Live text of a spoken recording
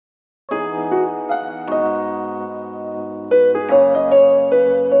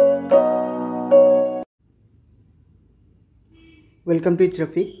Welcome to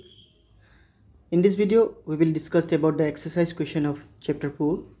Rafiq. In this video, we will discuss about the exercise question of chapter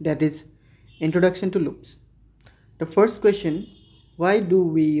 4, that is Introduction to Loops. The first question, why do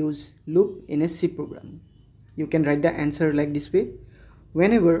we use loop in a C program? You can write the answer like this way.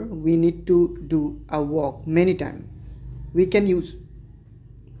 Whenever we need to do a walk many times, we can use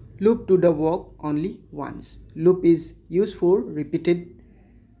loop to the walk only once. Loop is used for repeated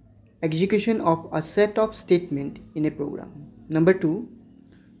execution of a set of statement in a program. Number 2,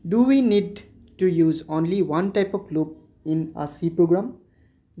 do we need to use only one type of loop in a C program?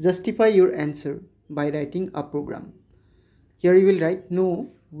 Justify your answer by writing a program. Here you will write,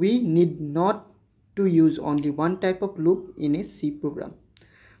 no, we need not to use only one type of loop in a C program.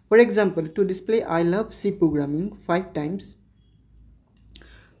 For example, to display I love C programming 5 times,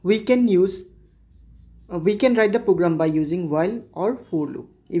 we can write the program by using while or for loop.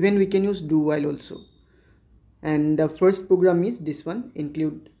 Even we can use do while also. And the first program is this one,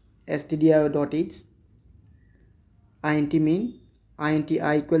 include stdio.h int main int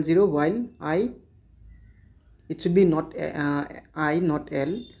I equals 0 while I, it should be not I not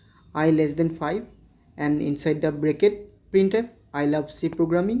L, I less than 5, and inside the bracket printf I love C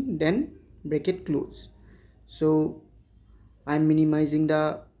programming, then bracket close. So I'm minimizing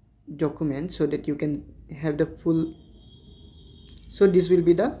the document so that you can have the full. So this will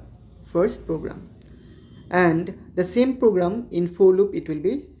be the first program, and the same program in for loop it will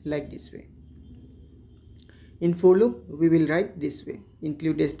be like this way. In for loop we will write this way,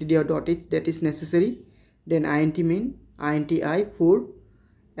 include stdio.h, that is necessary, then int main int I for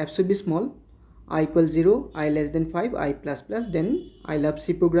f should be small, I equals 0, I less than 5, I plus plus, then I love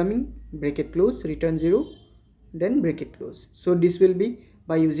C programming, bracket close, return 0, then bracket close. So this will be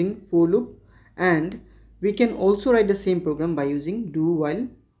by using for loop, and we can also write the same program by using do while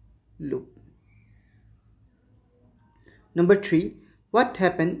loop. Number 3, what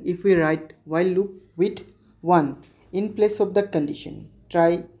happens if we write while loop with 1 in place of the condition?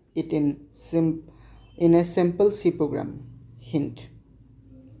 Try it in a simple C program. Hint.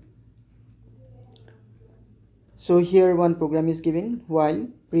 So here one program is given, while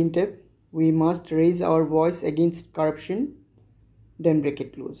printf we must raise our voice against corruption, then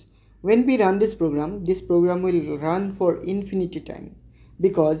bracket close. When we run this program will run for infinity time,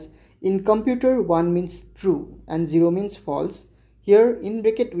 because in computer 1 means true and 0 means false. Here in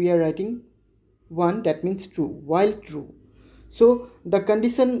bracket we are writing 1, that means true, while true. So the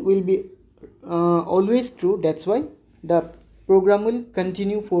condition will be always true, that's why the program will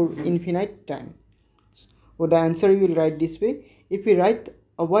continue for infinite time. So the answer you will write this way. If we write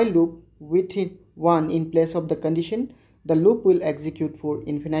a while loop with 1 in place of the condition, the loop will execute for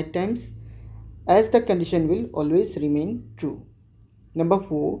infinite times, as the condition will always remain true. Number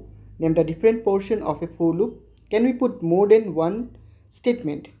 4, name the different portion of a for loop. Can we put more than one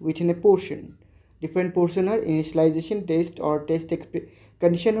statement within a portion? Different portion are initialization, test or test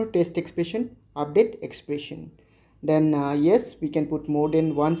condition or test expression, update expression. Then yes, we can put more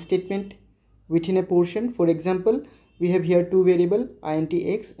than one statement within a portion. For example, we have here two variable int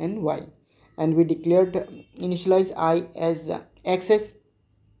x and y, and we declared initialize I as x as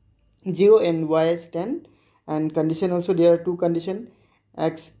 0 and y as 10, and condition also there are two condition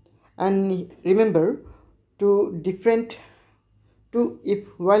x, and remember if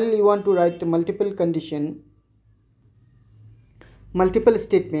while you want to write multiple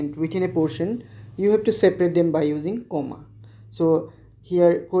statement within a portion, you have to separate them by using comma. So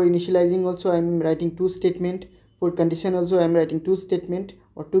here for initializing also I am writing two statement, for condition also I am writing two statement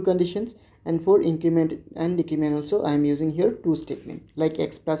or two conditions, and for increment and decrement also I am using here two statement like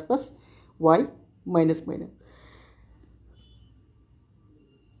x plus plus, y minus minus,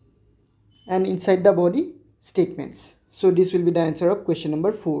 and inside the body statements. So this will be the answer of question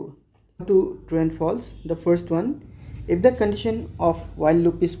number 4. To true and false. The first one, if the condition of while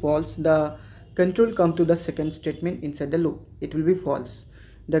loop is false, the control come to the second statement inside the loop, it will be false.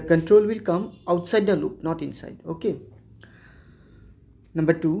 The control will come outside the loop, not inside. Okay.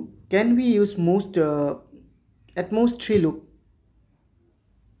 Number 2, can we use at most 3 loop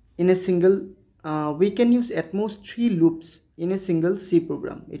in a single we can use at most 3 loops in a single C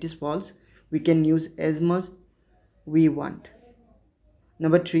program? It is false. We can use as much we want.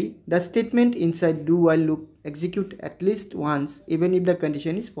 Number 3, the statement inside do while loop execute at least once even if the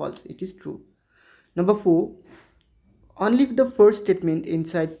condition is false. It is true. Number 4, only if the first statement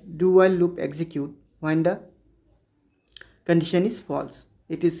inside do while loop execute when the condition is false.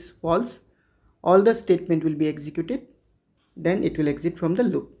 It is false. All the statement will be executed, then it will exit from the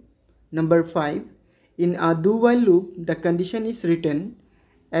loop. Number 5, in a do while loop the condition is written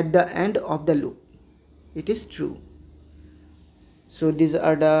at the end of the loop. It is true. So these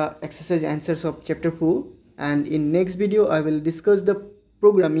are the exercise answers of chapter 4, and in next video I will discuss the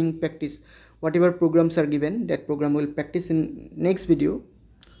programming practice. Whatever programs are given, that program will practice in next video.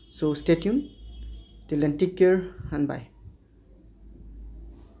 So stay tuned. Till then, take care and bye.